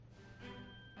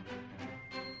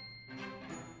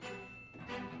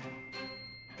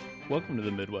Welcome to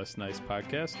the Midwest Nice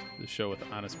Podcast, the show with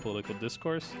honest political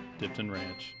discourse, dipped in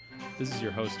ranch. This is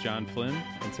your host, John Flynn,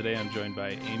 and today I'm joined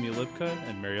by Amy Lipka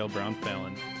and Marielle Brown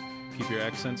Fallon. Keep your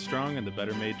accent strong and the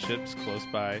better made chips close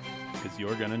by, because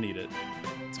you're going to need it.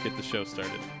 Let's get the show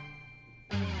started.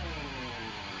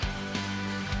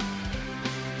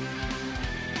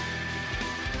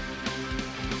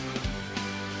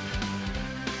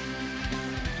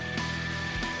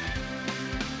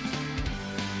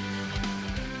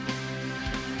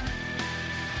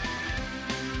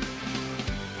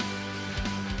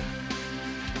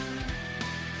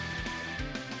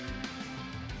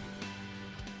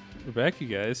 We're back, you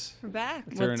guys. We're back.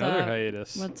 After another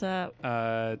hiatus. What's up?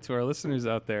 To our listeners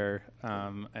out there,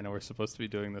 I know we're supposed to be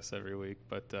doing this every week,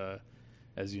 but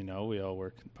as you know, we all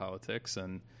work in politics,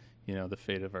 and you know the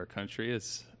fate of our country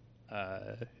is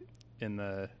in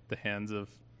the hands of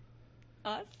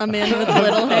us. A man with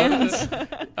little hands.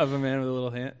 Of a man with a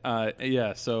little hand.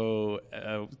 Yeah. So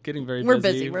getting very We're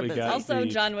busy. We're busy. Also,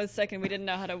 John was sick, and we didn't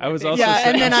know how to work I was it. also Yeah, sick.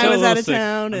 and then I'm I still was a out little of sick.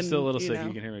 town, I'm and, still a little you sick. know.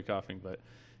 You can hear me coughing, but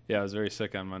yeah, I was very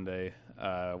sick on Monday.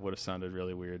 Would have sounded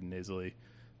really weird and nasally,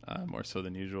 more so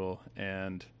than usual.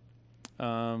 And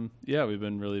yeah, we've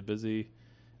been really busy.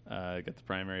 Got the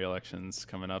primary elections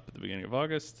coming up at the beginning of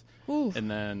August, Oof.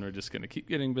 and then we're just going to keep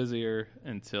getting busier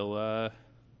until well,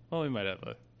 we might have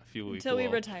a few weeks Until we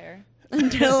retire.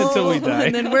 Until we die.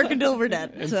 And then work until we're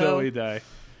dead. until we die.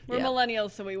 We're Yeah.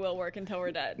 millennials, so we will work until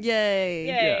we're dead. Yay.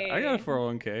 Yay. Yeah, I got a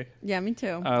 401k. Yeah, me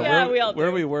too. Yeah, we all do.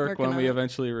 Where we work, Working when on we it.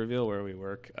 eventually reveal where we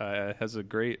work, has a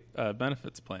great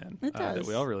benefits plan It that does.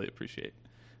 we all really appreciate.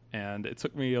 And it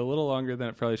took me a little longer than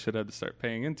it probably should have to start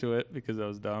paying into it because I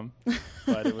was dumb,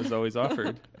 but it was always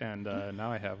offered, and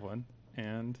now I have one,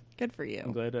 and Good for I'm you.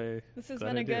 glad I. This has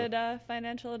glad been I a do. good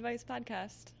financial advice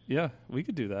podcast. Yeah, we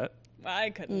could do that. Well, I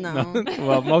couldn't. No.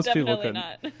 Well, most people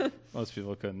Definitely couldn't. not. Most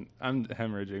people couldn't. I'm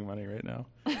hemorrhaging money right now.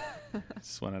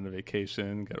 Just went on a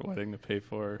vacation, got a wedding to pay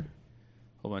for,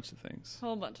 a whole bunch of things.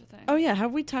 Whole bunch of things. Oh, yeah.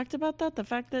 Have we talked about that? The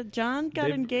fact that John got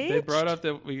engaged? They brought up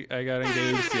that I got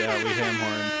engaged. Yeah, we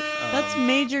ham-horned. That's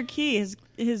major key.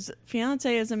 His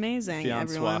fiance is amazing, Fiançois.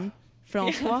 everyone.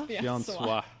 Francois?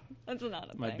 Fiançois, That's not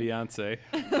a my thing. Beyonce.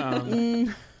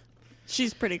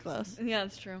 She's pretty close. Yeah,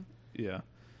 that's true. Yeah.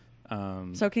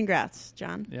 So congrats,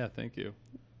 John. Yeah, thank you.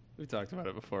 We talked about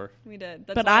it before. We did.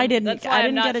 That's But why I I'm- didn't. that's why I I'm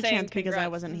didn't not get a saying chance because I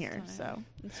congrats wasn't this here. time. So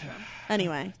That's true.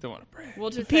 anyway, Don't want to brag. We'll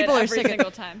just people say are it every sick of-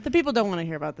 single time. the people don't want to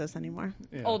hear about this anymore.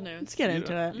 Yeah. Old news. Let's get You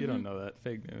into don't- it. You don't know that.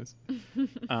 Fake news.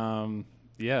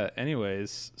 Yeah.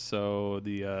 Anyways, so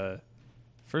the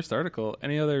first article.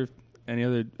 Any other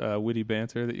witty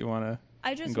banter that you want to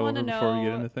I just go want over to before we get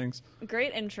know. into things?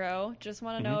 Great intro. Just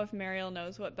want to know Mm-hmm. if Mariel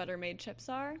knows what better made chips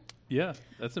are. Yeah,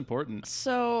 that's important.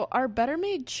 So, our Better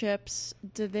Made chips,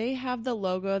 do they have the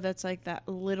logo that's like that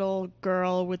little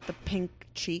girl with the pink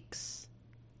cheeks?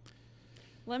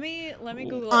 Let me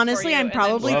Google it Honestly, for you I'm and then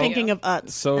probably show thinking you. of Utz,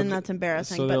 So and that's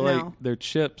embarrassing, So but they're no. like they're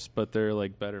chips, but they're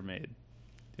like better made.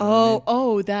 You know what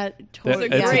I mean? That totally.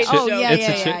 That's a great Oh, joke. yeah, It's a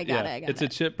yeah, chip- I got it. It's a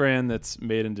chip brand that's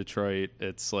made in Detroit.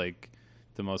 It's like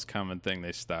the most common thing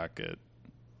they stock at,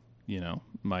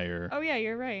 Meijer. Oh yeah,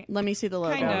 you're right. Let me see the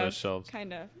logo. Kind All of. those shelves.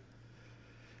 Kind of.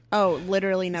 Oh,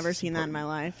 literally never seen that in my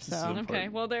life. This is So, important. Okay.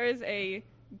 Well, there is a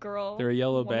girl. They're a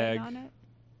yellow woman bag. on it.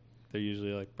 They're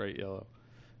usually like bright yellow,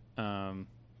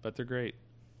 but they're great.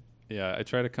 Yeah, I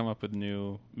try to come up with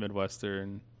new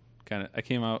Midwestern kind of. I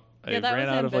came out. Yeah, I that ran was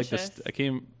out of like ambitious.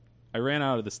 the. I ran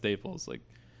out of the staples like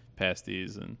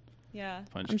pasties and Yeah.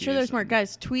 punch. I'm sure there's more.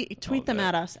 Guys, tweet them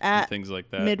that at us and at things like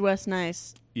that. Midwest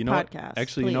Nice You know what? Podcast.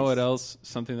 Actually, you know please. what else?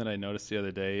 Something that I noticed the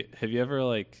other day. Have you ever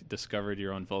like discovered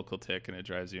your own vocal tick and it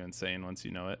drives you insane once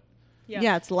you know it?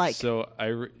 Yeah, it's like. So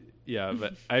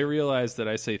but I realized that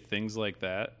I say things like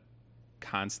that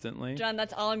constantly, John,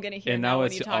 that's all I'm gonna hear and now now when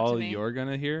it's you talk all to me. you're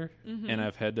gonna hear. Mhm. And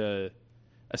I've had to,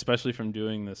 especially from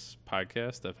doing this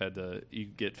podcast, you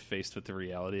get faced with the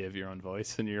reality of your own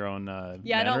voice and your own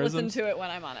Yeah, I don't listen mannerisms. to it when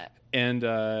I'm on it. And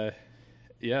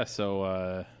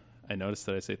so I noticed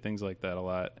that I say things like that a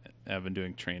lot. I've been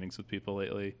doing trainings with people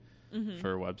lately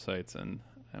for websites, and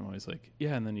I'm always like,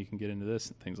 yeah, and then you can get into this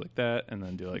and things like that, and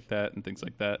then do like that and things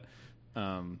like that.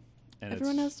 And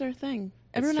Everyone has their thing.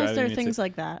 it's Everyone has driving their me things to-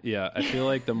 like that. Yeah, I feel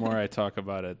like the more I talk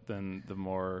about it, then the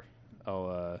more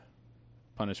I'll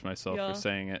punish myself You'll for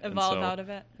saying it, Evolve and so, out of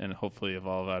it. and hopefully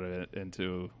evolve out of it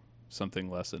into something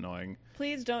less annoying.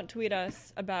 Please don't tweet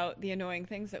us about the annoying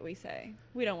things that we say.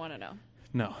 We don't want to know.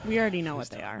 No. We already know what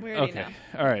they are. We already Okay.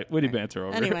 All right. Witty banter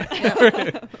over. Anyway,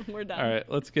 know. We're done. All right.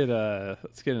 Let's get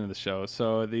into the show.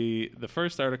 So the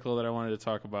first article that I wanted to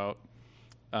talk about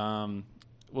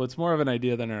well, it's more of an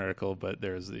idea than an article, but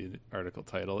there's the article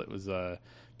title. It was a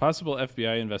possible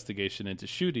FBI investigation into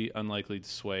Schuette unlikely to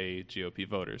sway GOP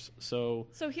voters. So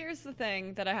here's the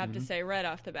thing that I have to say right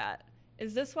off the bat.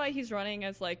 Is this why he's running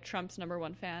as like Trump's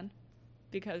 #1 fan?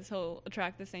 Because he'll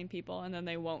attract the same people and then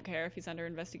they won't care if he's under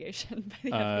investigation by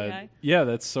the FBI? Yeah,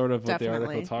 that's sort of what Definitely. the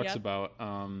article talks about.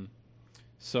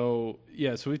 So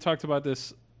we talked about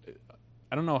this.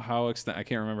 I don't know how I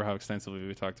can't remember how extensively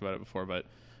we talked about it before, but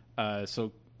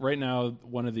so right now,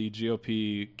 one of the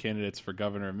GOP candidates for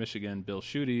governor of Michigan, Bill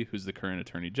Schuette, who's the current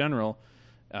attorney general,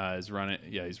 is running.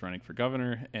 Yeah, he's running for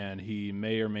governor, and he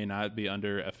may or may not be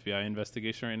under FBI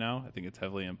investigation right now. I think it's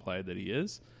heavily implied that he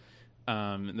is.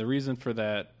 And the reason for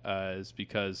that is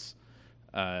because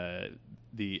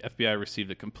the FBI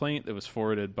received a complaint that was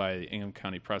forwarded by the Ingham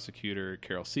County prosecutor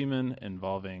Carol Seaman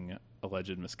involving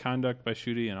alleged misconduct by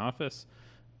Schuette in office.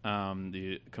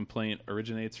 The complaint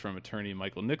originates from attorney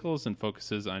Michael Nichols and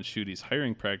focuses on Schutte's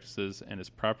hiring practices and his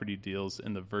property deals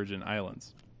in the Virgin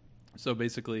Islands. So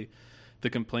basically, the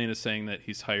complaint is saying that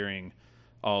he's hiring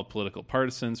all political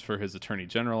partisans for his attorney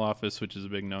general office, which is a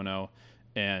big no-no.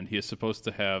 And he is supposed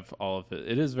to have all of it.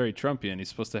 It is very Trumpian. He's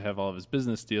supposed to have all of his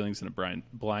business dealings in a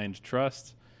blind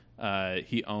trust.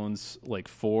 He owns like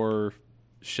 4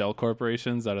 shell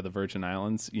corporations out of the Virgin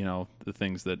Islands, the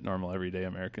things that normal everyday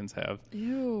Americans have.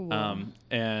 Ew.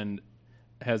 And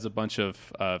has a bunch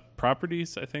of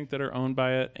properties, I think, that are owned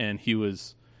by it. And he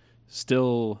was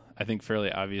still, I think,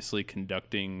 fairly obviously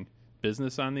conducting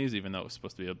business on these, even though it was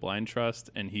supposed to be a blind trust.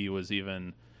 And he was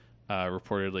even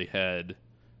reportedly had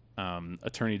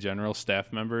attorney general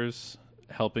staff members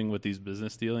helping with these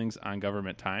business dealings on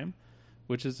government time,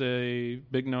 which is a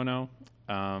big no-no.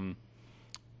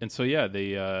 And so, yeah,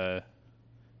 the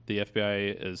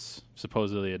FBI is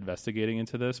supposedly investigating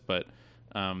into this, but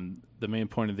the main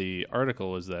point of the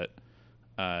article is that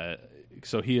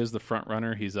so he is the front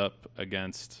runner. He's up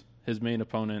against his main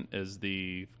opponent is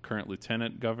the current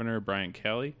lieutenant governor, Brian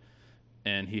Calley,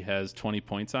 and he has 20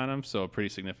 points on him, so a pretty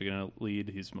significant lead.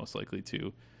 He's most likely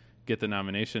to get the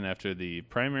nomination after the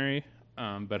primary.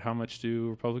 But how much do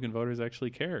Republican voters actually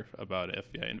care about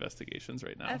FBI investigations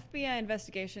right now? FBI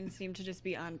investigations seem to just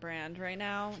be on brand right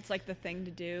now. It's like the thing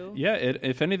to do. Yeah,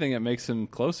 if anything, it makes him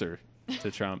closer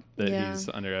to Trump that he's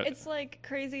under it. It's like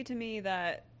crazy to me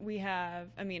that we have,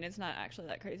 I mean, it's not actually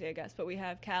that crazy, I guess, but we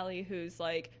have Calley, who's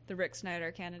like the Rick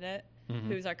Snyder candidate,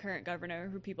 who's our current governor,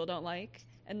 who people don't like.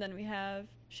 And then we have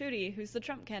Schuette, who's the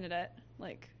Trump candidate.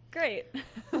 Like, great.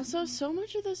 Also, so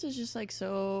much of this is just like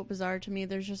so bizarre to me.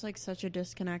 There's just like such a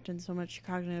disconnect and so much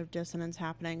cognitive dissonance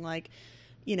happening, like,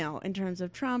 in terms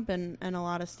of Trump and a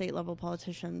lot of state level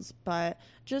politicians. But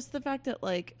just the fact that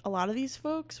like a lot of these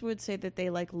folks would say that they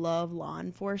like love law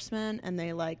enforcement and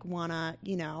they like wanna,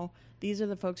 these are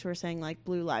the folks who are saying like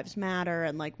Blue Lives Matter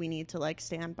and like we need to like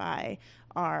stand by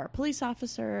our police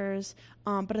officers.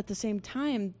 But at the same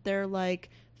time, they're like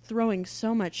throwing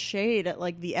so much shade at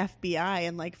like the FBI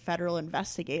and like federal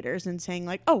investigators and saying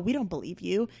like, oh, we don't believe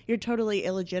you. You're totally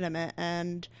illegitimate.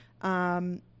 And,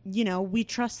 we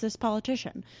trust this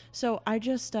politician. So I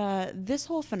just, this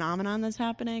whole phenomenon that's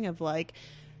happening of like,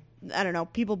 I don't know,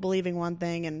 people believing one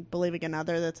thing and believing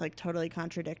another that's like totally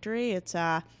contradictory. It's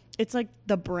like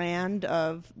the brand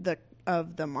of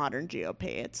the modern GOP.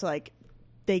 It's like,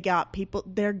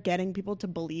 they're getting people to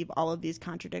believe all of these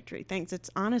contradictory things. It's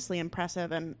honestly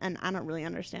impressive, and I don't really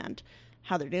understand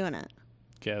how they're doing it.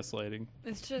 Gaslighting.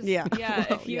 It's just,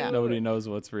 Nobody knows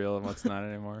what's real and what's not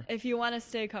anymore. If you want to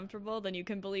stay comfortable, then you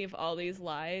can believe all these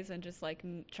lies and just like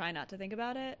try not to think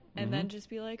about it. And then just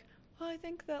be like, well, I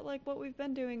think that like what we've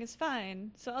been doing is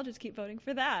fine, so I'll just keep voting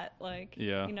for that. Like,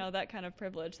 that kind of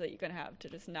privilege that you can have to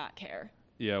just not care.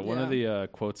 Yeah, one of the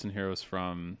quotes in here was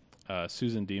from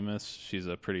Susan Demas. She's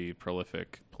a pretty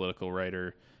prolific political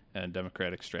writer and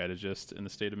Democratic strategist in the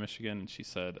state of Michigan. And she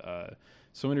said,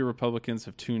 so many Republicans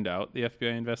have tuned out the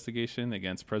FBI investigation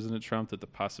against President Trump that the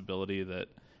possibility that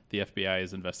the FBI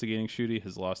is investigating Schuette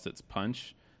has lost its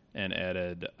punch, and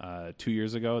added 2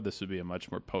 years ago, this would be a much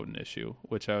more potent issue,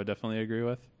 which I would definitely agree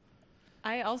with.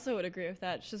 I also would agree with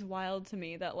that. It's just wild to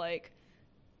me that like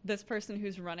this person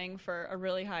who's running for a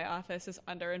really high office is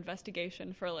under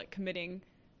investigation for like committing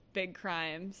big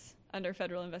crimes under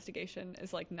federal investigation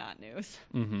is like not news.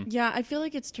 Mm-hmm. Yeah, I feel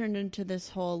like it's turned into this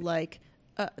whole like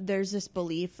there's this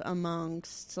belief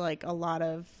amongst like a lot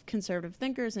of conservative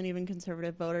thinkers and even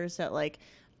conservative voters that like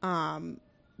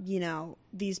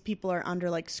these people are under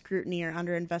like scrutiny or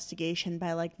under investigation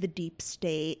by like the deep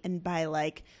state and by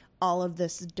like all of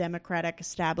this Democratic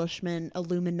establishment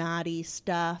Illuminati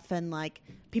stuff, and like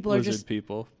people Lizard are just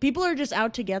people are just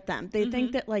out to get them. They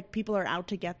think that like people are out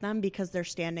to get them because they're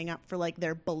standing up for like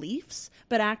their beliefs,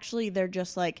 but actually they're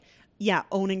just like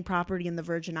owning property in the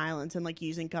Virgin Islands and like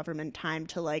using government time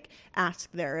to like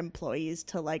ask their employees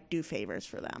to like do favors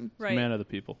for them. Right. Man of the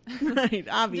people. Right,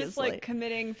 obviously. Just like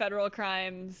committing federal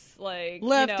crimes, like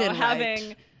left and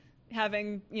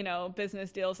having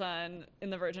business deals in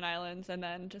the Virgin Islands, and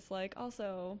then just like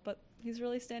also, but he's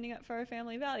really standing up for our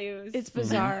family values. It's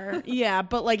bizarre. Yeah,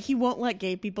 but like he won't let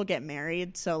gay people get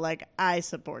married, so like I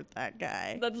support that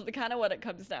guy. That's kind of what it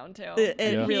comes down to.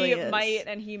 It really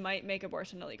is. He might make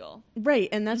abortion illegal. Right,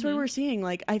 and that's what we're seeing.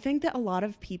 Like I think that a lot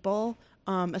of people,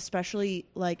 especially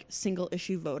like single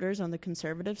issue voters on the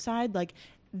conservative side, like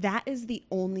that is the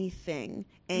only thing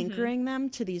anchoring them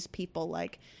to these people.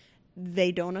 Like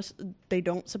they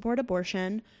don't support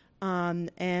abortion.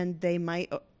 And they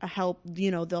might help,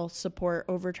 they'll support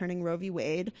overturning Roe v.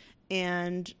 Wade,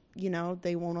 and,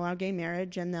 they won't allow gay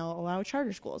marriage, and they'll allow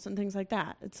charter schools and things like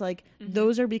that. It's like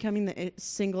those are becoming the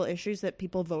single issues that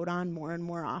people vote on more and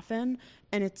more often,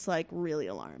 and it's like really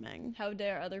alarming. How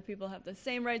dare other people have the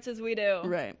same rights as we do?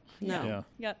 Right. No.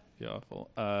 Yeah. Awful.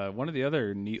 One of the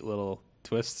other neat little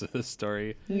twists of this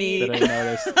story that I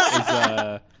noticed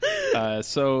is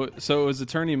so it was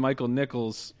attorney Michael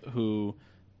Nichols who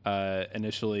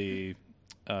initially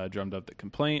drummed up the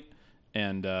complaint,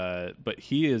 and but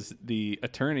he is the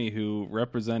attorney who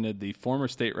represented the former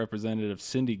state representative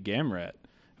Cindy Gamrat,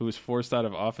 who was forced out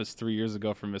of office 3 years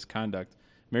ago for misconduct.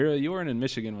 Mariel, you weren't in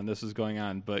Michigan when this was going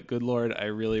on, but good Lord, I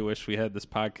really wish we had this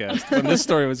podcast when this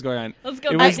story was going on. Let's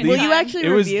go back in time. Will you actually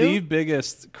review? It was the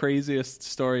biggest, craziest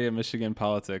story in Michigan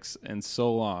politics in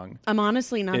so long. I'm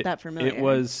honestly not that familiar. It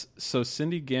was, so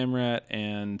Cindy Gamrat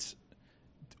and...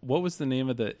 What was the name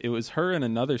of it was her and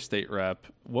another state rep.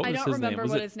 What was his name? I don't remember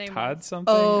what his name was. Todd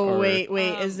something? Oh, wait.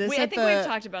 Is this I think we've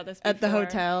talked about this before. At the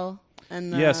hotel?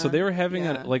 And yeah, so they were having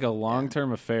a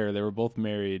long-term affair. They were both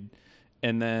married.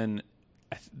 And then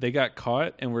they got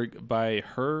caught and were by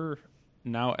her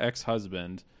now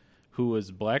ex-husband, who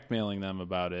was blackmailing them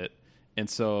about it. And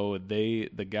so the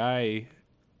guy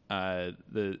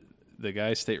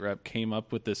state rep came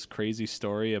up with this crazy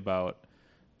story about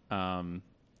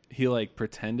he like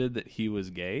pretended that he was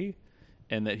gay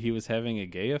and that he was having a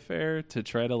gay affair to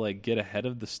try to like get ahead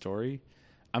of the story.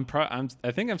 I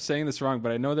think I'm saying this wrong,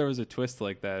 but I know there was a twist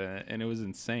like that, and it was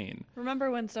insane.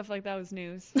 Remember when stuff like that was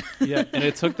news? Yeah, and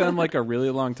it took them like a really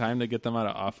long time to get them out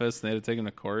of office, and they had to take them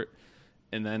to court.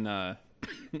 And then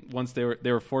once they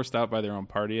were forced out by their own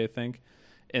party, I think.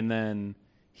 And then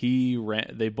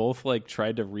they both like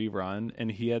tried to rerun,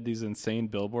 and he had these insane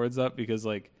billboards up because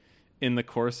like in the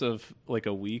course of like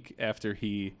a week after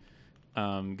he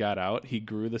got out, he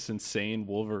grew this insane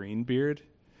Wolverine beard.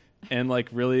 And like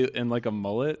really in like a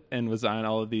mullet, and was on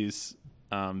all of these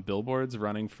billboards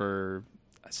running for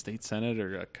a state senate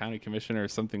or a county commissioner or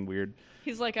something weird.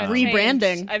 He's like,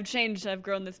 rebranding. I've changed. I've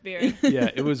grown this beard.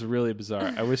 Yeah, it was really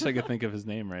bizarre. I wish I could think of his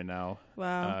name right now.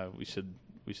 Wow. We should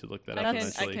look that up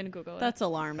eventually. I can Google it. That's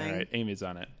alarming. All right, Amy's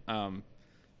on it.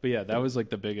 But yeah, that was like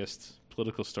the biggest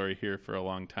political story here for a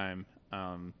long time.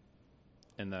 And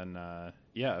then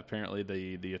apparently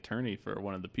the attorney for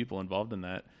one of the people involved in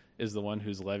that is the one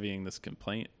who's levying this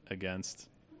complaint against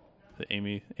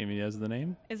Amy has the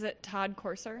name? Is it Todd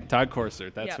Courser? Todd Courser,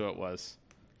 that's who it was.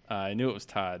 I knew it was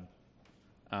Todd.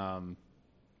 But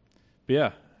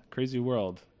yeah, crazy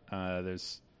world.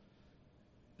 That's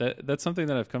something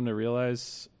that I've come to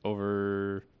realize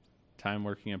over time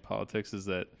working in politics, is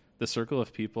that the circle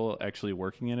of people actually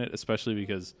working in it, especially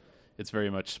because it's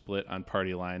very much split on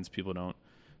party lines. Not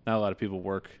a lot of people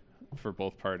work for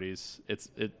both parties. It's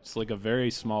like a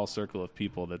very small circle of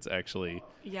people that's actually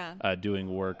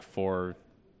doing work for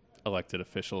elected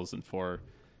officials and for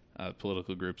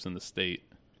political groups in the state.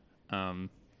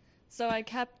 So I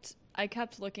kept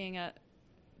looking at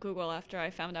Google after I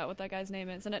found out what that guy's name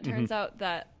is, and it turns out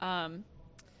that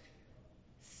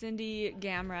Cindy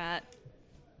Gamrat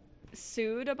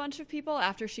sued a bunch of people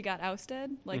after she got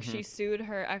ousted. Like she sued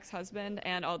her ex-husband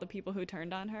and all the people who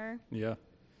turned on her. Yeah.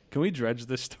 Can we dredge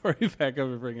this story back up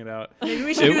and bring it out? Maybe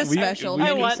we should do a special.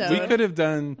 We could have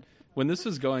done, when this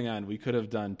was going on, we could have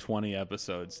done 20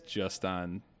 episodes just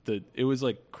on it was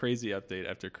like crazy update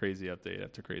after crazy update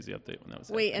after crazy update when that was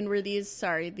happening. And were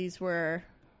these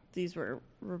were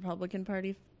Republican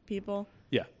Party people?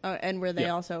 Yeah. Oh, and were they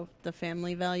also the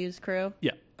Family Values crew?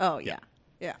 Yeah. Oh, yeah.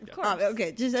 Yeah. Of course.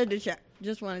 Okay, just had to check.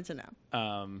 Just wanted to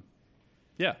know.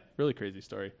 Yeah, really crazy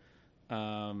story.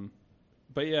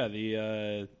 But yeah,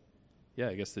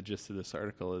 I guess the gist of this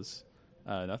article is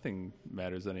Nothing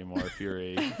matters anymore if you're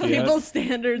a... People's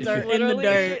standards are in the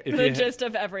dirt. The gist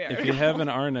of every article. If you have an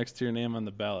R next to your name on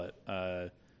the ballot,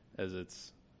 as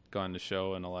it's gone to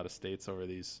show in a lot of states over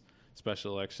these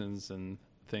special elections and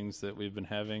things that we've been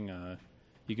having,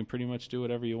 you can pretty much do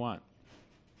whatever you want.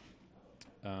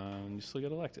 You still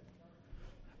get elected.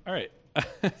 All right.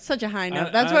 Such a high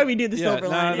note. That's why we do the silver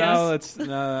line.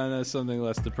 No, something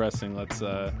less depressing.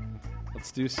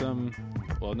 Let's do some,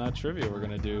 well, not trivia. We're going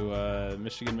to do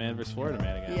Michigan man versus Florida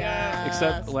man again. Yeah.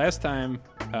 Except last time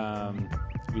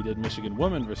we did Michigan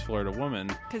woman versus Florida woman.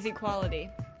 Because equality.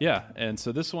 Yeah, and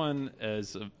so this one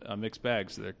is a mixed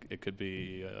bag. So it could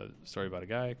be a story about a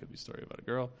guy. It could be a story about a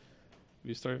girl. It could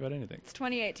be a story about anything. It's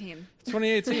 2018. It's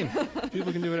 2018.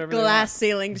 People can do whatever they want. Glass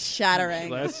ceilings shattering.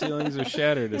 Glass ceilings are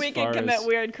shattered. We can commit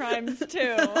weird crimes,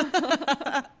 too.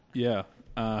 Yeah.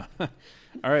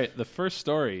 All right, the first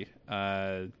story,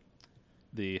 the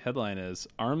headline is,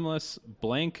 Armless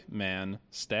Blank Man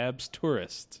Stabs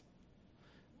Tourist.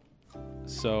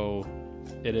 So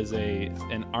it is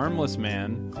an armless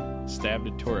man stabbed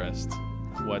a tourist.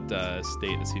 What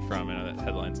state is he from? I know that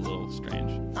headline's a little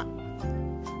strange.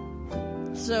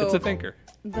 So it's a thinker.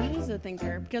 That is a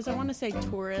thinker, because I want to say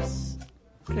tourists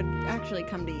could actually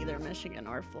come to either Michigan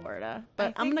or Florida,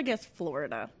 but I'm going to guess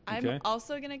Florida. I'm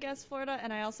also going to guess Florida,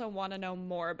 and I also want to know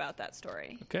more about that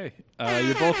story. Okay.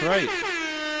 You're both right.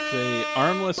 The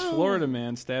armless Florida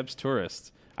man stabs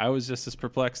tourist. I was just as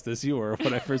perplexed as you were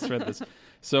when I first read this.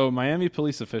 So Miami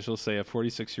police officials say a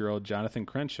 46-year-old Jonathan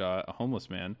Crenshaw, a homeless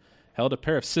man, held a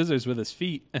pair of scissors with his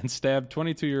feet and stabbed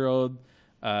 22-year-old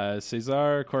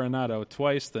Cesar Coronado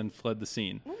twice, then fled the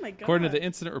scene. Oh my God. According to the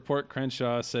incident report,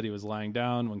 Crenshaw said he was lying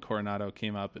down when Coronado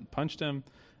came up and punched him.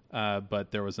 But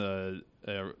there was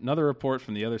another report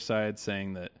from the other side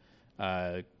saying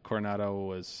that Coronado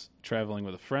was traveling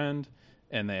with a friend,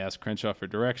 and they asked Crenshaw for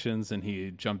directions, and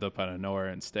he jumped up out of nowhere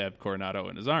and stabbed Coronado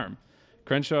in his arm.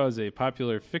 Crenshaw is a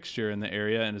popular fixture in the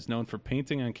area and is known for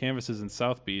painting on canvases in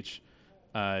South Beach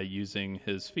using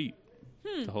his feet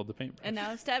to hold the paintbrush. And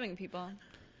now stabbing people.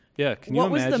 Yeah, can you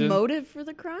imagine? What was the motive for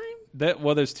the crime?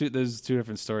 There's two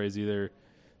different stories. Either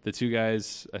the two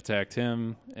guys attacked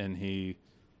him and he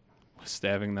was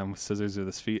stabbing them with scissors with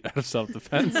his feet out of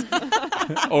self-defense,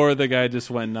 or the guy just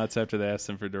went nuts after they asked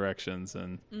him for directions.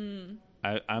 And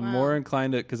I'm more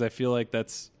inclined to, because I feel like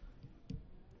that's,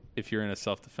 if you're in a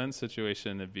self-defense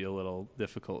situation, it'd be a little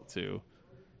difficult to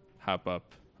hop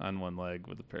up on one leg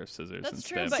with a pair of scissors and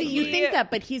stab somebody. See, you think that,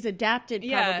 but he's adapted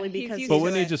probably because. But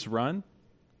wouldn't he just run?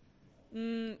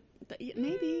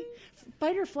 Maybe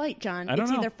fight or flight, John. I don't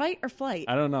know. Either fight or flight.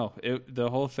 I don't know. The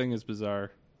whole thing is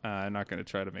bizarre. I'm not going to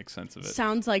try to make sense of it.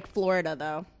 Sounds like Florida,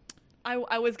 though.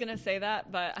 I was going to say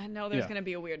that, but I know there's going to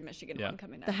be a weird Michigan one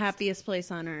coming next. The happiest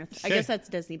place on earth. Okay. I guess that's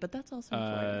Disney, but that's also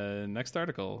Florida. Next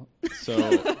article. So,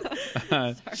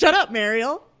 shut up,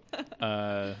 Mariel.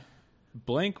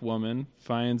 Blank woman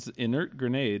finds inert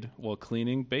grenade while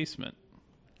cleaning basement.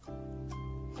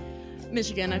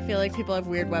 Michigan, I feel like people have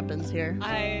weird weapons here.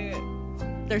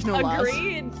 There's no laws.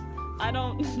 Agreed. I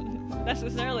don't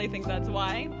necessarily think that's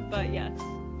why, but yes.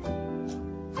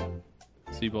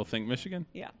 So you both think Michigan?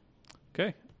 Yeah.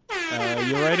 Okay.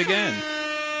 You're right again.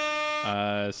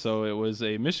 So it was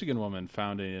a Michigan woman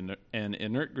found an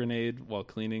inert grenade while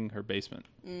cleaning her basement.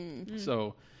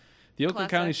 So the Oakland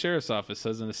County Sheriff's Office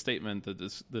says in a statement that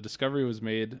the discovery was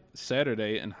made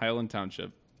Saturday in Highland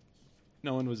Township.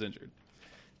 No one was injured.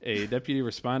 A deputy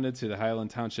responded to the Highland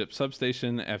Township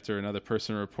substation after another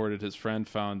person reported his friend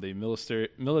found a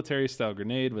military-style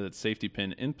grenade with its safety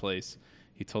pin in place.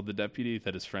 He told the deputy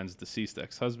that his friend's deceased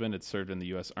ex-husband had served in the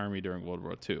U.S. Army during World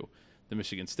War II. The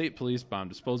Michigan State Police bomb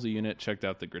disposal unit checked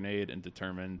out the grenade and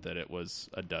determined that it was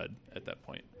a dud at that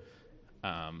point.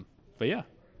 But yeah,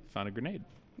 found a grenade.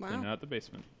 Wow. Cleaning out the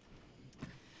basement.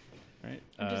 Right.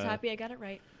 I'm just happy I got it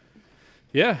right.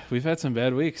 Yeah, we've had some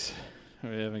bad weeks. We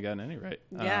haven't gotten any right.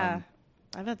 Yeah.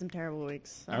 I've had some terrible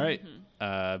weeks. So. All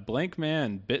right. Blank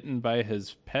man bitten by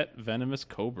his pet venomous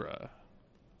cobra.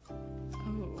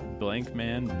 Oh. Blank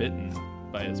man bitten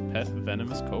by his pet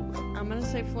venomous cobra. I'm going to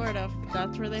say Florida.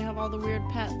 That's where they have all the weird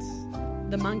pets.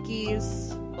 The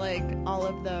monkeys, like all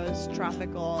of those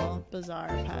tropical, bizarre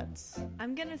pets.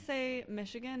 I'm going to say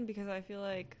Michigan because I feel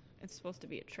like it's supposed to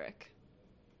be a trick.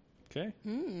 Okay.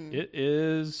 It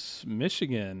is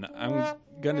Michigan. I'm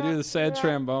going to do the sad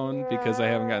trombone because I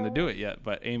haven't gotten to do it yet,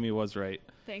 but Amy was right.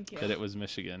 Thank you. That it was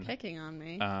Michigan. Picking on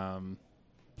me.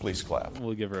 Please clap.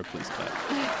 We'll give her a please clap.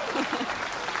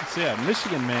 So yeah,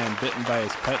 Michigan man bitten by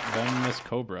his pet venomous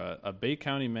cobra. A Bay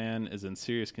County man is in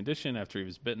serious condition after he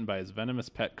was bitten by his venomous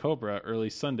pet cobra early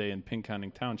Sunday in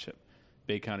Pinconning Township.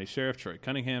 Bay County Sheriff Troy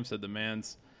Cunningham said the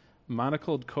man's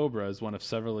monocled cobra is one of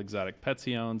several exotic pets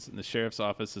he owns, and the sheriff's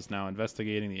office is now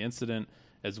investigating the incident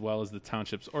as well as the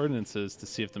township's ordinances to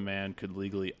see if the man could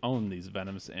legally own these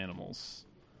venomous animals.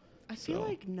 I feel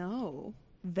like no.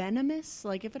 Venomous?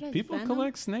 Like if it has people venom?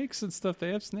 collect snakes and stuff. They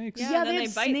have snakes. Yeah, they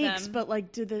have snakes, but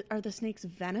like are the snakes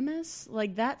venomous?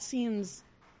 Like that seems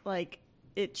like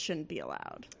it shouldn't be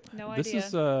allowed. No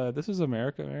idea. This is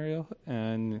America, Mariel,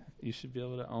 and you should be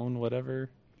able to own whatever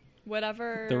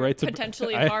the right to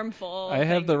potentially harmful. I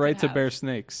have the right to bear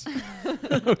snakes.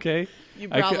 Okay, you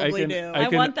probably do. I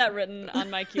want that written on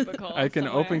my cubicle. I can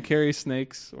somewhere. open carry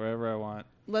snakes wherever I want.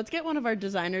 Let's get one of our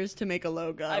designers to make a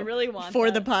logo. I really want for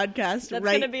that. the podcast. That's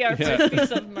going to be our first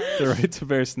piece of merch. The right to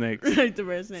bear snakes. Right to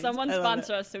bear snakes. Someone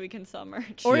sponsor us so we can sell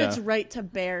merch. Or it's right to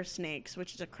bear snakes,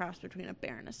 which is a cross between a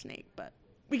bear and a snake. But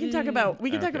we can talk about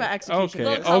execution.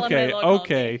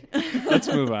 Okay. Let's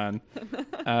move on.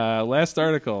 Last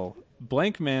article.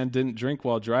 Blank man didn't drink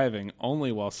while driving,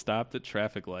 only while stopped at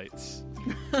traffic lights.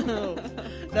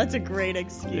 That's a great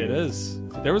excuse. It is.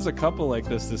 There was a couple like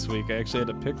this week. I actually had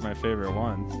to pick my favorite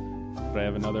one, but I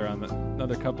have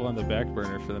another couple on the back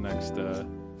burner for the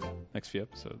next few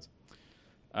episodes.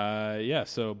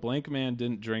 So blank man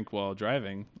didn't drink while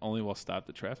driving, only while stopped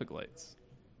at traffic lights.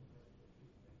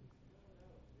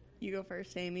 You go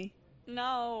first, Amy.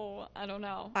 No, I don't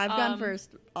know. I've gone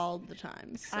first all the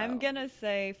time. So. I'm going to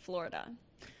say Florida.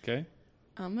 Okay.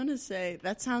 I'm going to say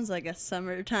that sounds like a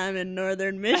summertime in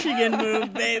northern Michigan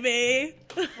move, baby.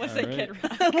 Was it Kid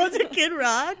Rock? Was it Kid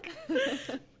Rock?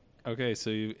 Okay, so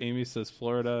Amy says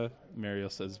Florida. Mariel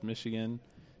says Michigan.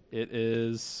 It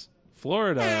is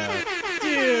Florida.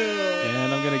 Dude.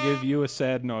 And I'm going to give you a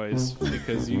sad noise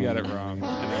because you got it wrong. And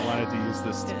I wanted to use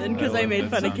this. And because I made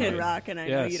fun of Kid Rock, and I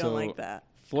know you don't like that.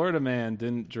 Florida man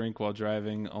didn't drink while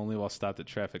driving, only while stopped at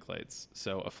traffic lights.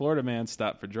 So a Florida man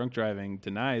stopped for drunk driving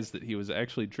denies that he was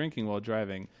actually drinking while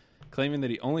driving, claiming that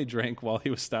he only drank while he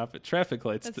was stopped at traffic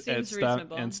lights and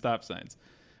stop signs.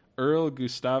 Earl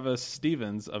Gustavus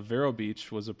Stevens of Vero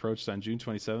Beach was approached on June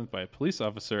 27th by a police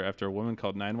officer after a woman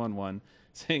called 911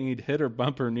 saying he'd hit her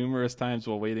bumper numerous times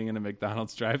while waiting in a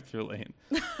McDonald's drive-thru lane.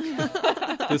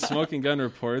 The Smoking Gun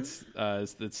reports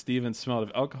that Stevens smelled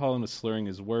of alcohol and was slurring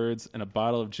his words, and a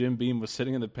bottle of Jim Beam was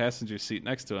sitting in the passenger seat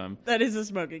next to him. That is a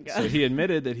smoking gun. So he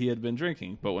admitted that he had been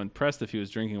drinking, but when pressed if he was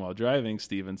drinking while driving,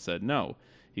 Stevens said no.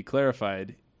 He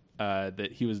clarified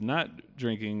that he was not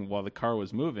drinking while the car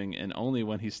was moving and only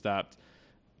when he stopped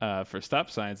for stop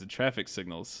signs and traffic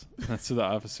signals. That's what the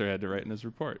officer had to write in his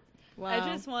report.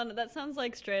 Wow. That sounds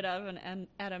like straight out of an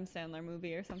Adam Sandler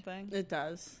movie or something. It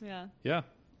does. Yeah. Yeah.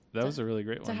 That was a really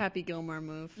great one. It's a Happy Gilmore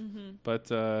move. Mm-hmm. But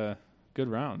good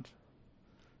round.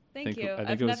 Thank you. I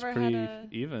think it was pretty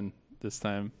even this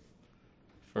time.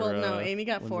 No, Amy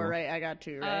got 4 right. I got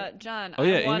 2 right. John,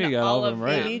 I won Amy got all of them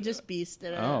right. Amy just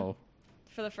beasted it. Oh.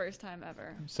 For the first time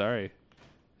ever. I'm sorry.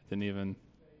 Didn't even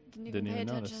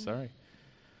notice. Sorry.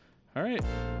 All right.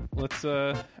 Let's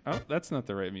that's not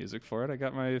the right music for it. I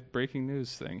got my breaking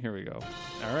news thing. Here we go.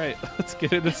 All right. Let's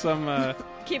get into some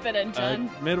keep it in, John.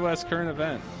 Midwest current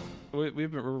event. We're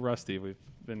rusty. We've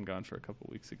been gone for a couple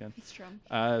weeks again. It's true.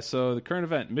 So the current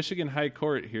event, Michigan High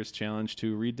Court hears challenge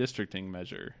to redistricting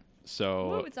measure.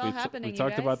 So it's all happening, we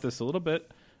talked about this a little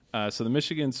bit. So the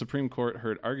Michigan Supreme Court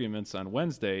heard arguments on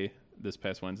this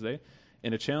past Wednesday,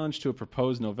 in a challenge to a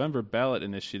proposed November ballot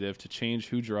initiative to change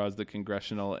who draws the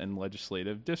congressional and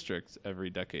legislative districts every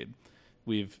decade.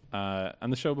 We've on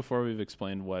the show before we've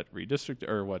explained what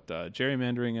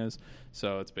gerrymandering is.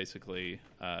 So it's basically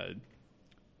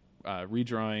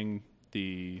redrawing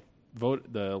the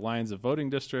lines of voting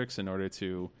districts in order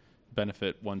to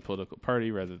benefit one political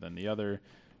party rather than the other.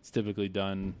 It's typically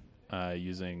done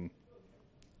using,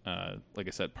 like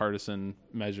I said, partisan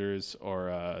measures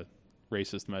or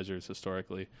racist measures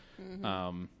historically.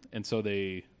 Mm-hmm. And so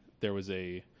there was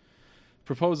a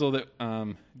proposal that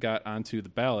got onto the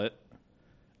ballot.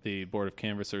 The Board of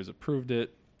Canvassers approved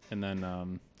it, and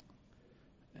then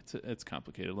it's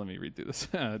complicated. Let me read through this.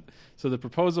 So the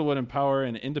proposal would empower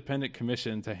an independent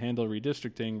commission to handle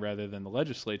redistricting rather than the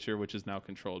legislature, which is now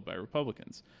controlled by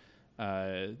Republicans.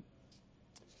 I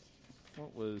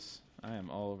am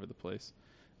all over the place.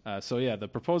 The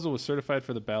proposal was certified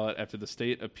for the ballot after the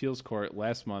state appeals court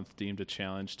last month deemed a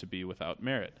challenge to be without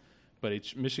merit. But a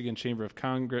Michigan Chamber of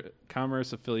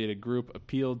Commerce affiliated group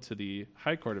appealed to the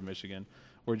High Court of Michigan,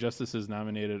 where justices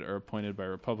nominated or appointed by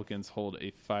Republicans hold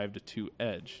a 5-2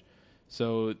 edge.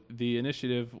 So the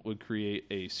initiative would create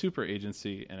a super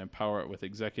agency and empower it with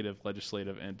executive,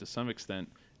 legislative, and to some extent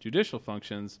judicial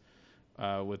functions,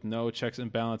 with no checks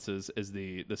and balances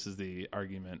this is the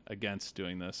argument against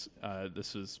doing this.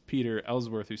 This was Peter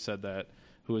Ellsworth who said that,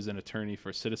 who is an attorney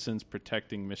for Citizens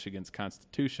Protecting Michigan's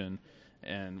Constitution,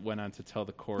 and went on to tell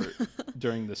the court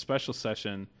during the special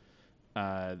session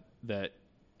that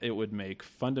it would make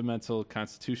fundamental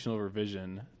constitutional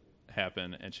revision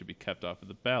happen and should be kept off of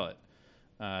the ballot.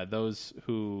 Those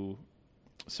who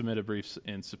submitted briefs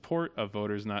in support of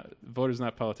Voters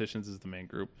Not Politicians is the main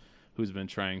group who's been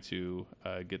trying to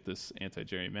get this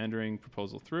anti-gerrymandering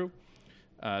proposal through.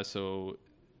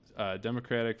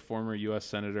 Democratic former U.S.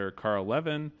 Senator Carl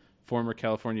Levin, former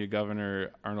California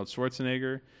Governor Arnold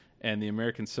Schwarzenegger, and the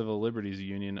American Civil Liberties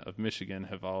Union of Michigan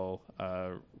have all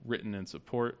written in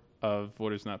support of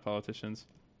Voters Not Politicians.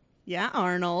 Yeah,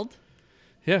 Arnold.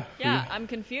 Yeah. Yeah, I'm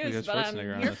confused, but I'm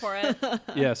here for it.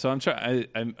 Yeah, so I'm trying.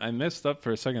 I messed up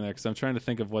for a second there because I'm trying to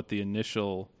think of what the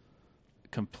initial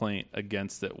complaint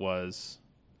against it was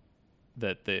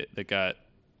that got.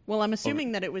 Well, I'm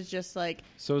assuming that it was just like.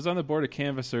 So it was on the board of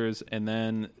canvassers, and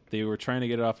then they were trying to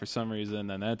get it off for some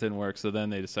reason, and that didn't work. So then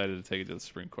they decided to take it to the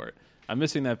Supreme Court. I'm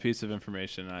missing that piece of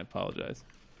information, and I apologize.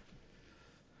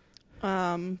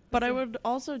 But I would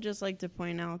also just like to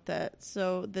point out that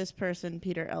this person,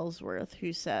 Peter Ellsworth,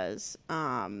 who says,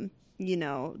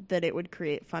 that it would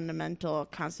create fundamental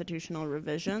constitutional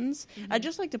revisions. Mm-hmm. I'd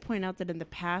just like to point out that in the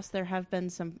past there have been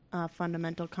some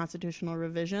fundamental constitutional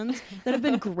revisions that have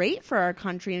been great for our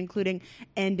country, including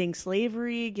ending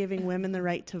slavery, giving women the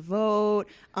right to vote,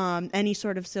 any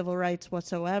sort of civil rights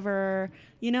whatsoever.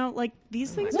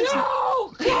 These things are...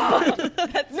 No! God!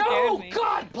 No!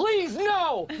 God, please,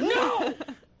 no! No!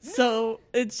 So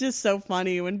it's just so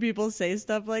funny when people say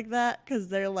stuff like that because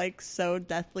they're like so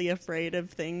deathly afraid of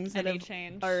things that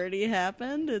have already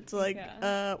happened. It's like,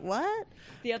 what?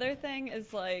 The other thing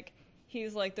is like,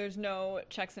 he's like, there's no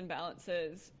checks and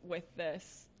balances with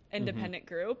this independent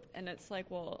group. And it's like,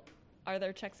 well, are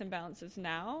there checks and balances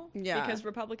now? Yeah. Because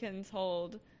Republicans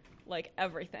hold like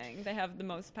everything. They have the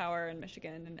most power in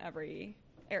Michigan in every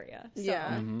area. So.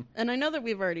 Yeah. And I know that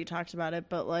we've already talked about it,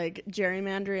 but like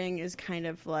gerrymandering is kind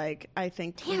of like, I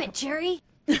think. Damn it, Jerry.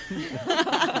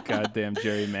 Goddamn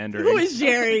gerrymandering. Who is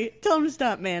Jerry? Tell him to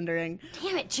stop mandering.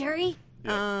 Damn it, Jerry.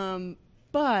 Yep.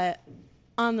 But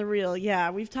on the real, yeah,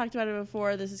 we've talked about it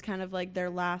before. This is kind of like their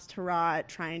last hurrah at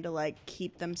trying to like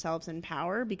keep themselves in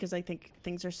power because I think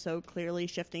things are so clearly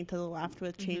shifting to the left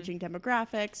with changing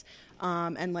demographics,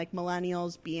 and like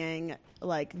millennials being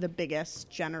like the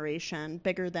biggest generation,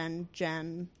 bigger than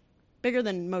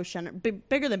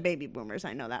baby boomers.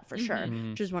 I know that for sure,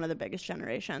 which is one of the biggest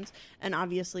generations. And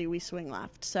obviously we swing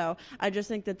left. So I just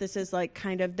think that this is like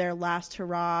kind of their last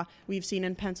hurrah. We've seen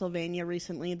in Pennsylvania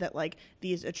recently that like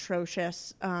these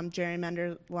atrocious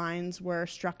gerrymander lines were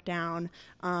struck down.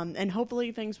 And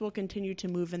hopefully things will continue to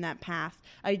move in that path.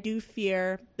 I do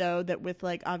fear though that with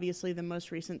like obviously the most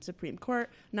recent Supreme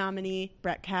Court nominee,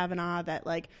 Brett Kavanaugh, that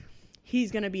like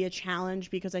he's going to be a challenge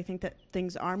because I think that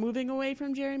things are moving away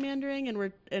from gerrymandering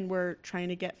and we're trying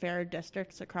to get fairer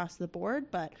districts across the board.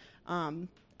 But I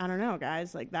don't know,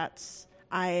 guys. Like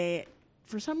I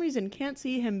for some reason can't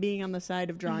see him being on the side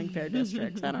of drawing fair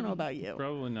districts. I don't know about you.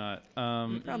 Probably not.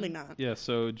 Probably not. Yeah.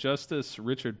 So Justice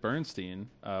Richard Bernstein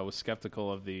was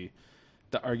skeptical of the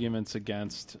arguments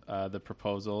against the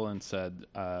proposal and said,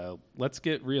 let's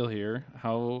get real here.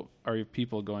 How are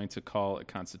people going to call a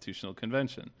constitutional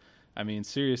convention? I mean,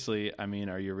 seriously, are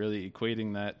you really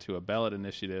equating that to a ballot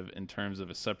initiative in terms of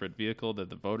a separate vehicle that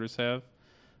the voters have?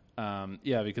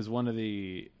 Yeah, because one of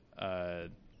the...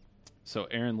 so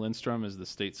Aaron Lindstrom is the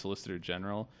state solicitor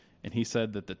general, and he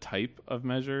said that the type of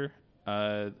measure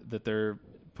that they're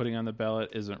putting on the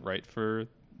ballot isn't right for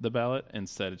the ballot.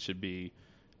 Instead, it should be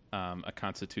a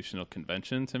constitutional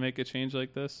convention to make a change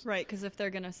like this. Right, because if they're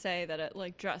going to say that it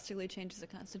like drastically changes the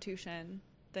Constitution,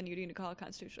 then you need to call a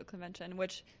constitutional convention,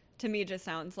 which... to me, just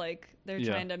sounds like they're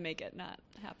trying to make it not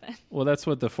happen. Well, that's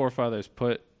what the forefathers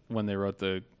put when they wrote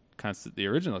the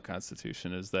original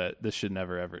Constitution, is that this should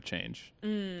never, ever change.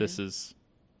 This is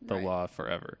the law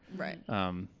forever. Right.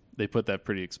 They put that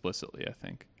pretty explicitly, I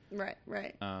think. Right.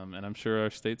 And I'm sure our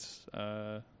state's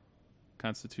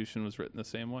Constitution was written the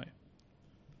same way.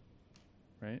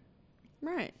 Right?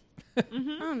 Right.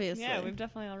 Obviously. Yeah, we've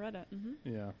definitely all read it.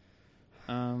 Yeah.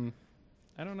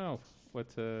 I don't know what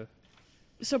to...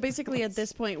 So basically, at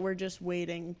this point, we're just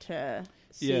waiting to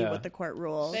see what the court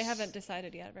rules. They haven't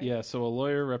decided yet, right? Yeah, so a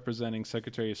lawyer representing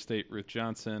Secretary of State Ruth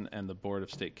Johnson and the Board of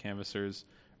State Canvassers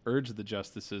urged the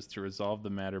justices to resolve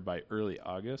the matter by early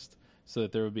August so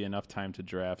that there would be enough time to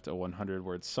draft a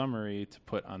 100-word summary to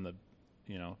put on the,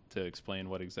 to explain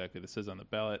what exactly this is on the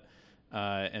ballot,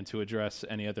 and to address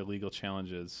any other legal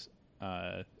challenges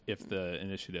if the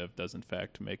initiative does in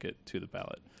fact make it to the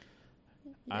ballot.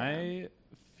 Yeah. I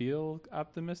feel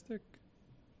optimistic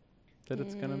that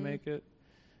it's going to make it.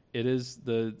 It is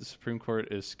the Supreme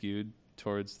Court is skewed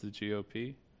towards the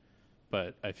GOP,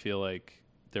 but I feel like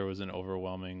there was an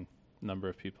overwhelming number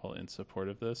of people in support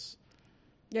of this.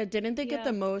 Yeah, didn't they get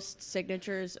the most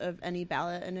signatures of any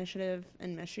ballot initiative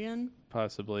in Michigan?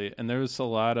 Possibly. And there was a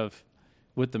lot of,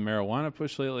 with the marijuana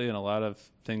push lately and a lot of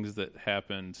things that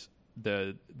happened,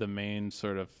 the main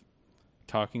sort of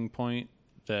talking point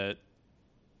that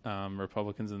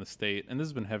Republicans in the state, and this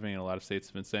has been happening in a lot of states,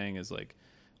 have been saying is like,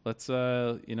 let's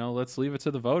leave it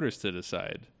to the voters to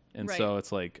decide. And so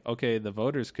it's like, okay, the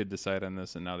voters could decide on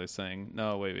this, and now they're saying,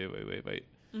 no, wait.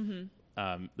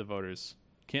 Mm-hmm. The voters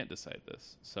can't decide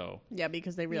this. So yeah,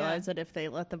 because they realize that if they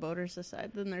let the voters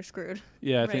decide, then they're screwed.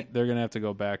 Yeah, I think they're going to have to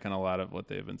go back on a lot of what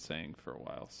they've been saying for a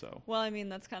while. So well, I mean,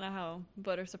 that's kind of how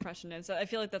voter suppression is. I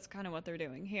feel like that's kind of what they're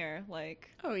doing here. Like,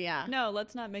 oh yeah, no,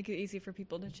 let's not make it easy for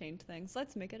people to change things.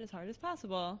 Let's make it as hard as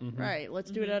possible. Mm-hmm. Right. Let's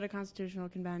do it at a constitutional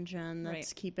convention.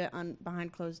 Let's keep it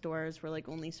behind closed doors where like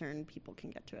only certain people can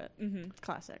get to it. Mm-hmm. It's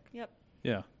classic. Yep.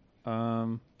 Yeah.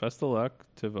 Best of luck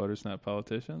to voters, not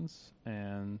politicians,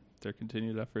 and their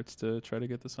continued efforts to try to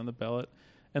get this on the ballot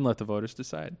and let the voters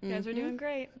decide. You guys are doing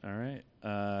great. All right.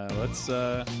 Let's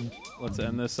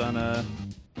end this on a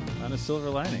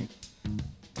silver lining.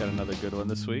 Got another good one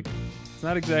this week. It's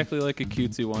not exactly like a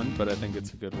cutesy one, but I think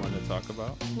it's a good one to talk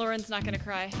about. Lauren's not going to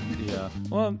cry. Yeah.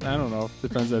 Well, I don't know.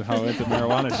 Depends on how into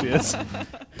marijuana she is.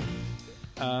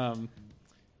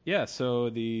 Yeah, so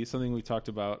something we talked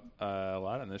about a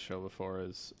lot on this show before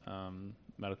is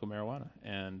medical marijuana.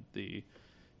 And the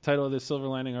title of this Silver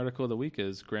Lining article of the week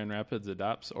is Grand Rapids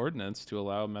Adopts Ordinance to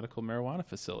Allow Medical Marijuana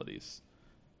Facilities.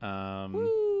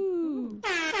 Woo!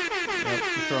 Yep,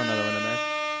 throw another one in there.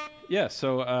 Yeah,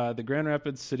 so the Grand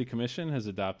Rapids City Commission has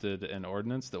adopted an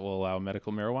ordinance that will allow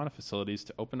medical marijuana facilities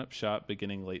to open up shop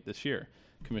beginning late this year.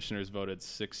 Commissioners voted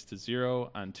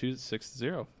 6-0 on Tuesday.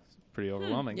 6-0. Pretty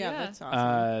overwhelming. Yeah, that's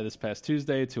awesome. This past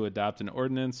Tuesday to adopt an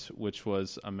ordinance, which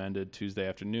was amended Tuesday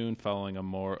afternoon following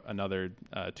another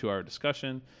 2-hour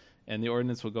discussion, and the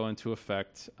ordinance will go into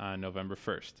effect on November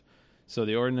 1st. So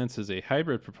the ordinance is a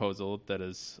hybrid proposal that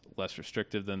is less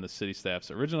restrictive than the city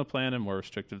staff's original plan and more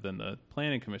restrictive than the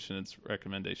Planning Commission's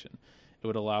recommendation. It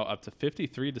would allow up to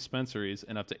 53 dispensaries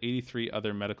and up to 83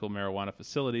 other medical marijuana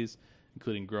facilities,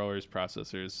 including growers,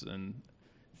 processors, and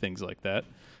things like that.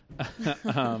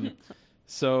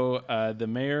 So the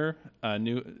mayor,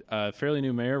 fairly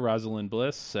new mayor, Rosalind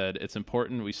Bliss, said it's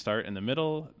important we start in the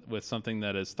middle with something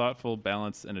that is thoughtful,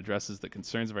 balanced, and addresses the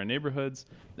concerns of our neighborhoods,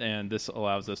 and this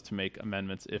allows us to make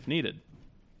amendments if needed.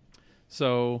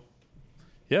 So,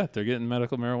 yeah, they're getting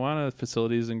medical marijuana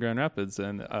facilities in Grand Rapids,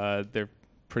 and they're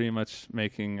pretty much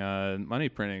making money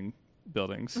printing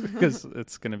buildings because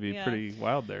it's going to be pretty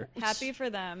wild there. Happy for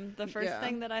them. The first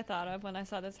thing that I thought of when I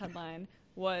saw this headline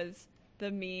was the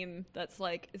meme that's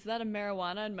like, is that a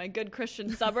marijuana in my good Christian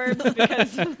suburbs?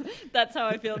 Because that's how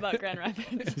I feel about Grand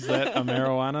Rapids. Is that a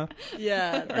marijuana?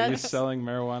 Yeah. Are you selling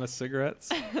marijuana cigarettes?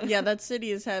 Yeah, that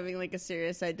city is having like a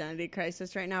serious identity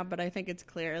crisis right now, but I think it's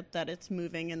clear that it's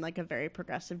moving in like a very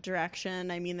progressive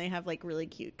direction. I mean, they have like really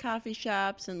cute coffee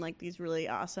shops and like these really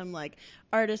awesome like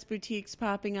artist boutiques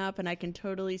popping up, and I can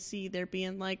totally see there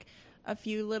being like a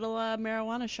few little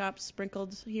marijuana shops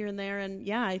sprinkled here and there. And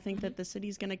yeah, I think that the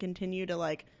city's going to continue to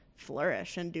like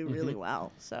flourish and do really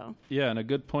well. So yeah, and a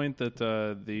good point that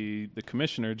the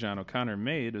commissioner, John O'Connor,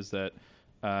 made is that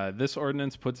this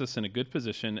ordinance puts us in a good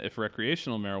position if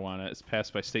recreational marijuana is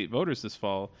passed by state voters this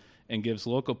fall and gives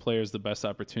local players the best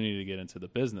opportunity to get into the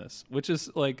business, which is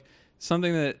like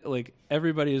something that like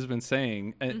everybody has been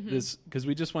saying. This because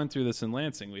we just went through this in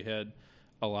Lansing. We had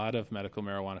a lot of medical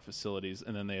marijuana facilities,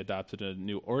 and then they adopted a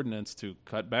new ordinance to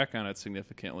cut back on it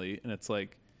significantly. And it's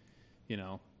like, you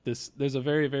know, there's a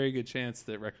very, very good chance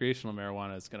that recreational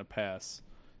marijuana is going to pass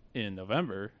in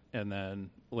November, and then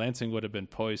Lansing would have been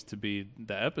poised to be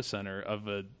the epicenter of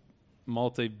a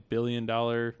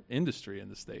multi-billion-dollar industry in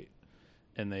the state.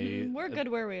 And we're good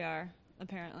where we are,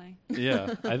 apparently.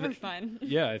 Yeah, we're fine.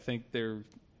 Yeah, I think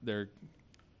they're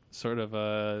sort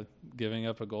of giving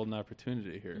up a golden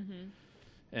opportunity here.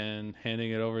 And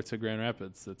handing it over to Grand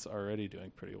Rapids that's already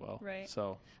doing pretty well. Right.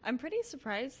 So I'm pretty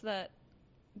surprised that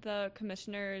the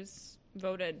commissioners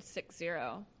voted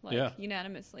 6-0,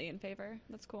 unanimously in favor.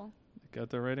 That's cool. They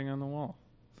got their writing on the wall.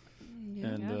 Yeah.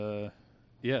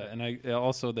 And and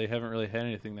also they haven't really had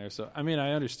anything there. So I mean,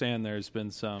 I understand there's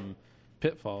been some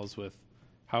pitfalls with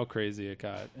how crazy it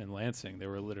got in Lansing. There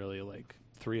were literally like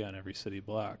 3 on every city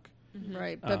block. Mm-hmm.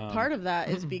 Right. But part of that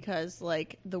is because,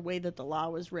 like, the way that the law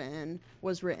was written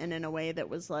in a way that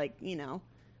was, like, you know,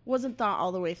 wasn't thought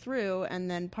all the way through.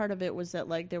 And then part of it was that,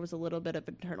 like, there was a little bit of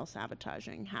internal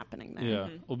sabotaging happening there. Yeah.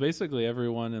 Mm-hmm. Well, basically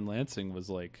everyone in Lansing was,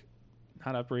 like,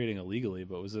 not operating illegally,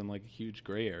 but was in, like, a huge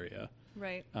gray area.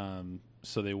 Right.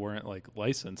 So they weren't, like,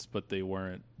 licensed, but there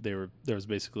was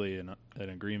basically an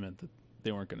agreement that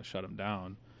they weren't going to shut them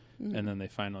down. Mm-hmm. And then they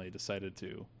finally decided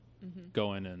to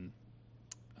go in and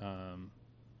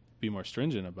be more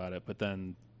stringent about it, but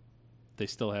then they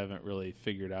still haven't really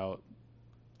figured out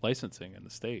licensing in the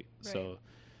state. Right. So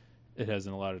it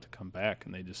hasn't allowed it to come back,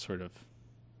 and they just sort of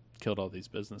killed all these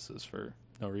businesses for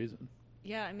no reason.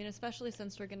 Yeah, I mean, especially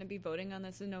since we're going to be voting on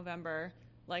this in November,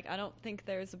 like, I don't think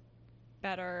there's a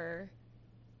better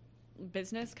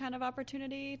business kind of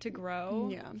opportunity to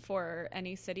grow for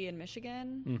any city in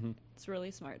Michigan. Mm-hmm. It's really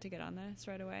smart to get on this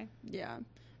right away. Yeah.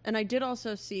 And I did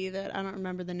also see that, I don't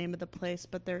remember the name of the place,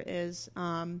 but there is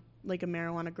like a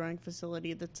marijuana growing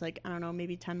facility that's like, I don't know,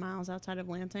 maybe 10 miles outside of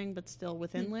Lansing, but still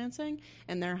within Lansing.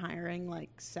 And they're hiring like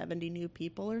 70 new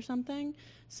people or something.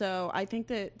 So I think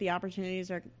that the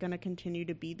opportunities are going to continue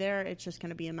to be there. It's just going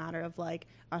to be a matter of like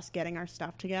us getting our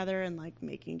stuff together and like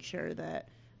making sure that,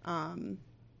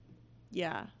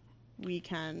 we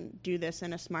can do this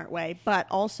in a smart way. But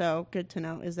also good to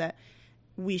know is that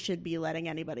we should be letting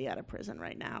anybody out of prison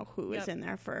right now who is in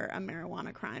there for a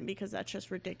marijuana crime, because that's just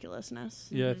ridiculousness.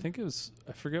 Yeah, I think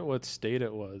I forget what state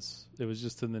it was. It was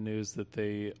just in the news that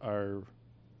they are,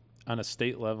 on a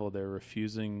state level, they're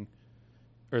refusing,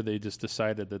 or they just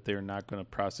decided that they're not going to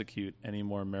prosecute any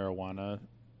more marijuana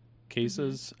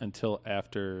cases until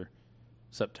after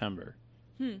September.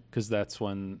 Because that's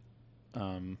when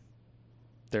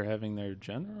they're having their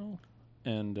general,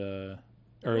 and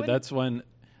that's when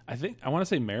I want to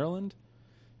say Maryland,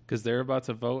 because they're about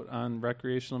to vote on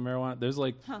recreational marijuana. There's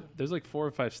like 4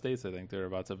 or 5 states I think they're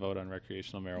about to vote on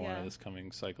recreational marijuana this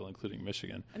coming cycle, including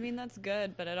Michigan. I mean, that's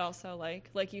good, but it also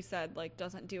like you said, like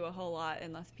doesn't do a whole lot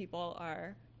unless people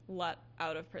are let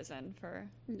out of prison for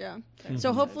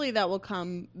So hopefully that will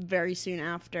come very soon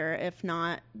after. If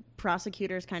not,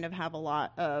 prosecutors kind of have a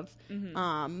lot of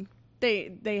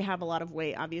they have a lot of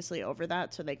weight obviously over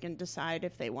that, so they can decide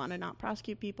if they want to not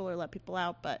prosecute people or let people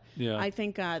out. But I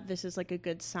think this is like a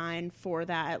good sign for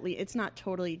that. At least it's not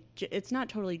totally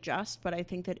just, but I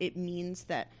think that it means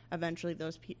that eventually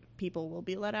those people will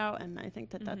be let out, and I think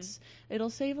that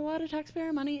it'll save a lot of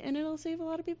taxpayer money and it'll save a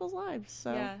lot of people's lives.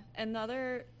 So yeah, and the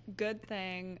other good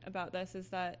thing about this is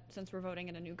that since we're voting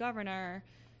in a new governor,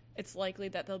 it's likely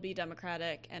that they'll be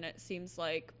Democratic, and it seems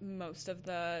like most of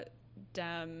the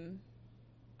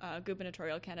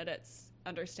gubernatorial candidates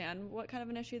understand what kind of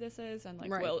an issue this is and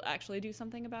will actually do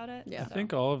something about it. Yeah, I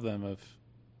think all of them have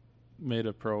made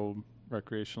a pro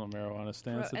recreational marijuana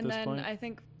stance at this point. And then I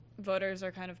think voters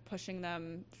are kind of pushing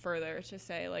them further to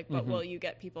say like, but will you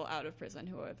get people out of prison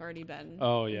who have already been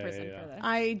in prison for this?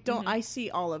 I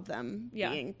see all of them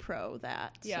being pro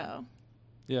that. Yeah. So.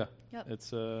 Yeah. Yep.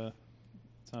 It's on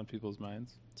people's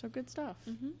minds. So good stuff.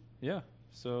 Yeah.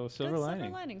 So silver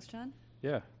linings, John.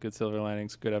 Yeah, good silver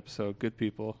linings, good episode, good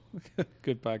people,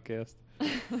 good podcast.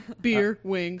 Beer,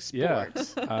 wings,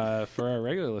 sports. Yeah. For our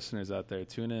regular listeners out there,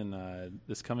 tune in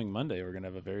this coming Monday. We're going to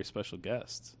have a very special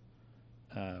guest.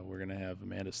 We're going to have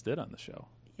Amanda Stitt on the show.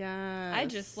 Yeah. I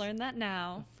just learned that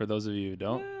now. For those of you who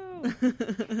don't,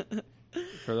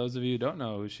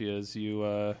 know who she is,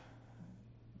 you'll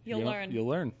learn. You'll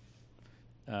learn.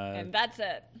 And that's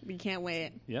it. We can't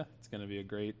wait. Yeah, it's going to be a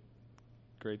great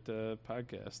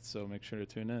podcast, so make sure to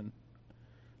tune in.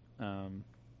 Do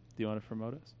you want to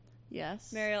promote us?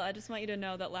 Yes. Mariel, I just want you to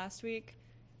know that last week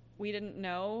we didn't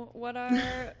know what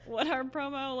our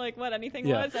promo, like what anything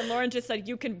was, and Lauren just said,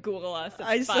 you can Google us.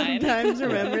 It's fine. Sometimes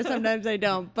remember, sometimes I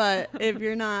don't, but if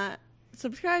you're not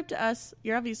subscribed to us,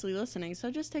 you're obviously listening, so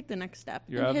just take the next step.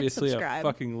 You're and obviously hit subscribe. A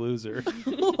fucking loser if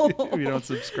you don't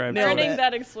subscribe. Earning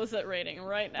that explicit rating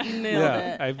right now.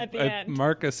 Nailed it. I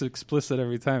mark us explicit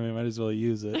every time. I might as well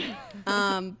use it.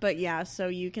 But yeah, so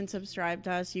you can subscribe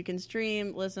to us. You can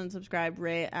stream, listen, subscribe,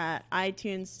 rate at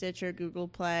iTunes, Stitcher, Google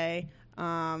Play.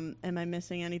 Am I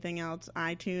missing anything else?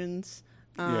 iTunes.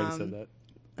 You already said that.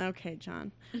 Okay,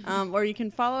 John. Or you can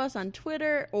follow us on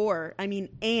Twitter,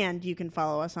 and you can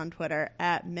follow us on Twitter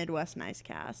at Midwest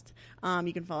Nicecast.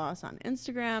 You can follow us on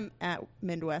Instagram at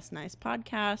Midwest Nice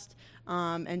Podcast.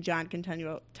 And John can tell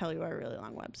you our really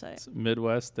long website. It's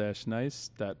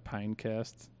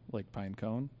midwest-nice.pinecast, like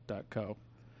pinecone.co.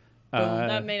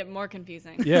 That made it more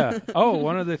confusing. Yeah. Oh,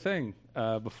 one other thing.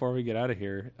 Before we get out of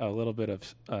here, a little bit of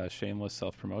shameless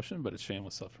self-promotion, but it's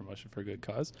shameless self-promotion for a good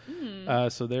cause.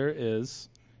 So there is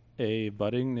a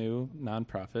budding new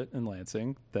nonprofit in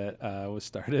Lansing that was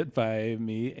started by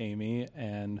me, Amy,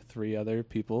 and 3 other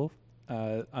people,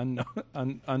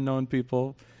 unknown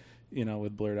people,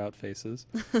 with blurred out faces.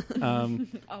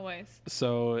 Always.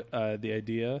 So the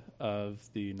idea of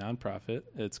the nonprofit,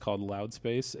 it's called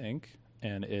Loudspace Inc.,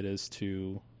 and it is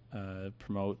to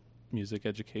promote music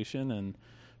education and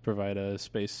provide a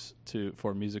space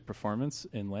for music performance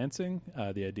in Lansing.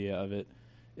 The idea of it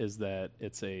is that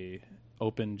it's a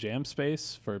open jam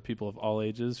space for people of all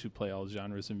ages who play all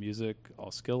genres of music, all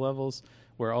skill levels,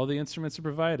 where all the instruments are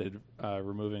provided,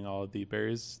 removing all of the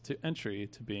barriers to entry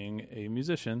to being a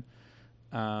musician,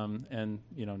 and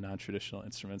non-traditional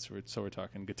instruments. So we're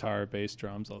talking guitar, bass,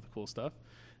 drums, all the cool stuff.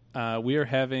 We are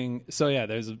having,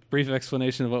 there's a brief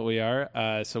explanation of what we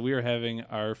are. So we are having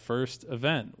our first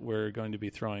event. We're going to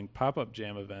be throwing pop-up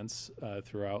jam events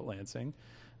throughout Lansing.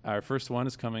 Our first one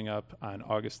is coming up on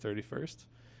August 31st.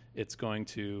 It's going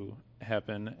to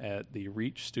happen at the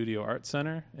Reach Studio Art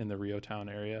Center in the Riotown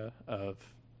area of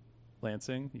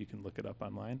Lansing. You can look it up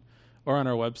online. Or on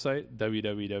our website,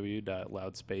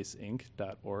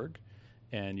 www.loudspaceinc.org.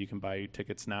 And you can buy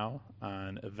tickets now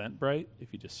on Eventbrite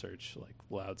if you just search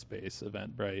Loudspace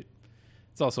Eventbrite.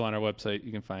 It's also on our website.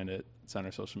 You can find it. It's on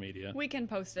our social media. We can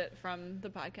post it from the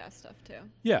podcast stuff too.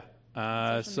 Yeah.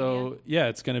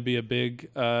 It's going to be a big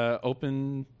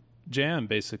open jam,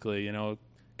 basically,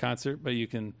 concert, but you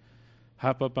can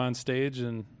hop up on stage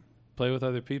and play with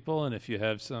other people. And if you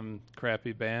have some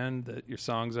crappy band that your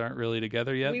songs aren't really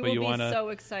together yet, but you want to, so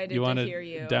excited you want to hear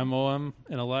you demo them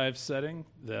in a live setting,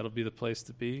 that'll be the place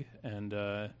to be. And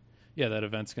that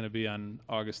event's going to be on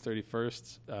August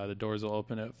 31st. The doors will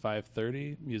open at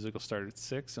 5:30. Music will start at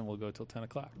 6, and we'll go till 10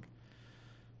 o'clock.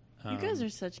 You guys are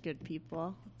such good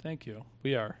people. Thank you.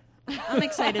 We are. I'm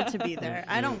excited to be there.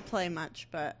 I don't play much,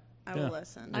 but I will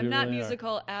listen. I'm not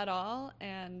musical at all,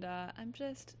 and I'm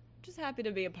just happy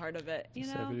to be a part of it.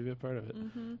 Happy to be a part of it.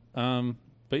 Mm-hmm.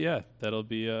 But yeah, that'll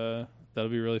be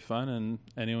really fun. And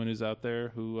anyone who's out there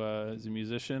who is a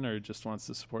musician or just wants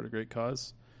to support a great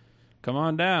cause, come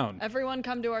on down. Everyone,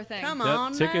 come to our thing. Come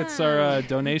on. Tickets are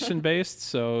donation based,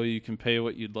 so you can pay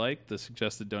what you'd like. The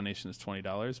suggested donation is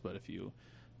 $20, but if you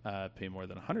pay more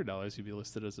than $100, you'd be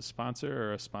listed as a sponsor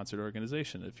or a sponsored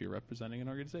organization if you're representing an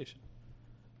organization.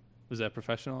 Was that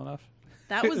professional enough?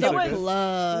 That was a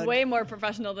plug. Way more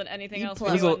professional than anything else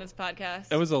we do on this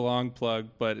podcast. It was a long plug,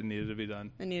 but it needed to be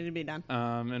done.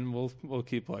 And we'll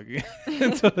keep plugging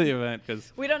until the event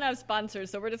because we don't have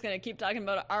sponsors, so we're just going to keep talking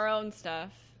about our own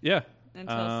stuff. Yeah.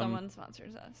 Until someone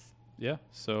sponsors us. Yeah.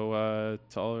 So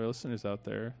to all our listeners out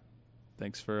there,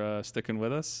 thanks for sticking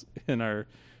with us in our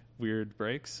weird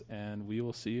breaks, and we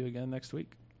will see you again next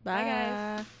week. Bye. Bye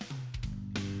guys.